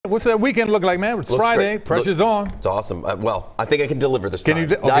what's that weekend look like, man? It's Looks Friday. great. Pressure's on. It's awesome. Well, I think I can deliver this Can time.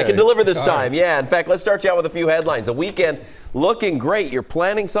 you? Okay. I can deliver this All time. right. Yeah. In fact, let's start you out with a few headlines. A weekend looking great. You're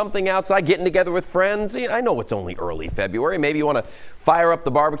planning something outside, getting together with friends. I know it's only early February. Maybe you want to fire up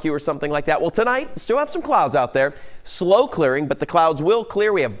the barbecue or something like that. Well, tonight, still have some clouds out there. Slow clearing, but the clouds will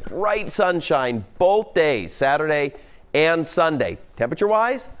clear. We have bright sunshine both days, Saturday and Sunday.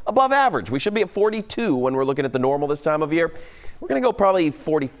 Temperature-wise, above average. We should be at 42 when we're looking at the normal this time of year. We're going to go probably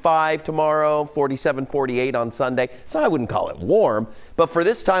 45 tomorrow, 47, 48 on Sunday. So I wouldn't call it warm, but for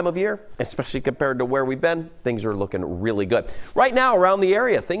this time of year, especially compared to where we've been, things are looking really good. Right now around the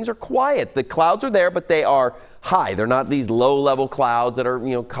area, things are quiet. The clouds are there, but they are high. They're not these low-level clouds that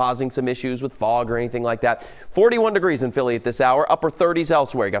are, causing some issues with fog or anything like that. 41 degrees in Philly at this hour, upper 30s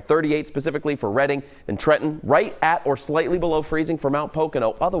elsewhere. You got 38 specifically for Reading and Trenton, right at or slightly below freezing for Mount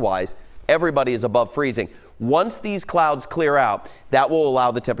Pocono. Otherwise, everybody is above freezing. Once these clouds clear out, that will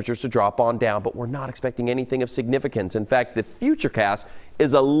allow the temperatures to drop on down, but we're not expecting anything of significance. In fact, the futurecast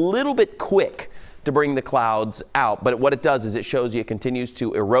is a little bit quick to bring the clouds out, but what it does is it shows you it continues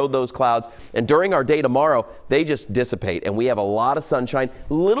to erode those clouds, and during our day tomorrow, they just dissipate, and we have a lot of sunshine,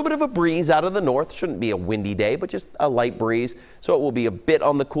 a little bit of a breeze out of the north. Shouldn't be a windy day, but just a light breeze, so it will be a bit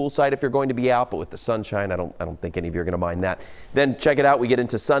on the cool side if you're going to be out, but with the sunshine, I don't think any of you are going to mind that. Then check it out, we get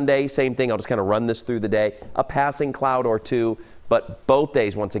into Sunday, same thing. I'll just kind of run this through the day, a passing cloud or two, but both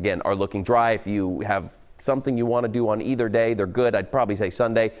days, once again, are looking dry. If you have something you want to do on either day, they're good. I'd probably say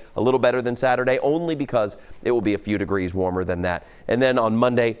Sunday a little better than Saturday, only because it will be a few degrees warmer than that. And then on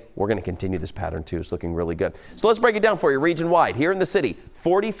Monday, we're going to continue this pattern too. It's looking really good. So let's break it down for you region-wide. Here in the city,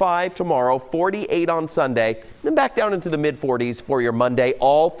 45 tomorrow, 48 on Sunday, then back down into the mid-40s for your Monday.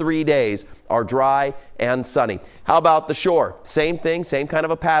 All 3 days are dry and sunny. How about the shore? Same thing, same kind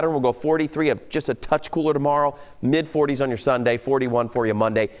of a pattern. We'll go 43, just a touch cooler tomorrow, mid-40s on your Sunday, 41 for your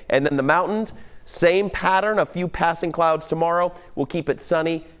Monday. And then the mountains, same pattern, a few passing clouds tomorrow. We'll keep it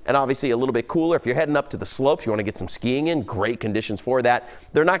sunny and obviously a little bit cooler. If you're heading up to the slopes, you want to get some skiing in, great conditions for that.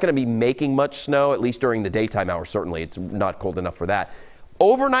 They're not going to be making much snow, at least during the daytime hours, certainly. It's not cold enough for that.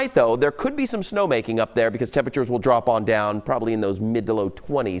 Overnight, though, there could be some snow making up there because temperatures will drop on down, probably in those mid to low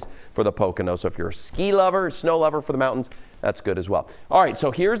 20s for the Pocono. So if you're a ski lover, snow lover for the mountains, that's good as well. All right,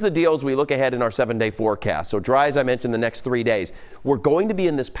 so here's the deal as we look ahead in our 7-day forecast. So dry, as I mentioned, the next 3 days. We're going to be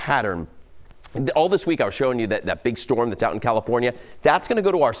in this pattern. All this week I was showing you that big storm that's out in California. That's going to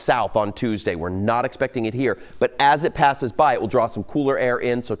go to our south on Tuesday. We're not expecting it here. But as it passes by, it will draw some cooler air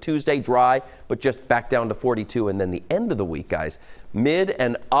in. So Tuesday, dry, but just back down to 42. And then the end of the week, guys, mid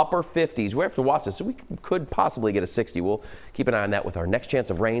and upper 50s. We have to watch this. So we could possibly get a 60. We'll keep an eye on that with our next chance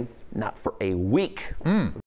of rain. Not for a week.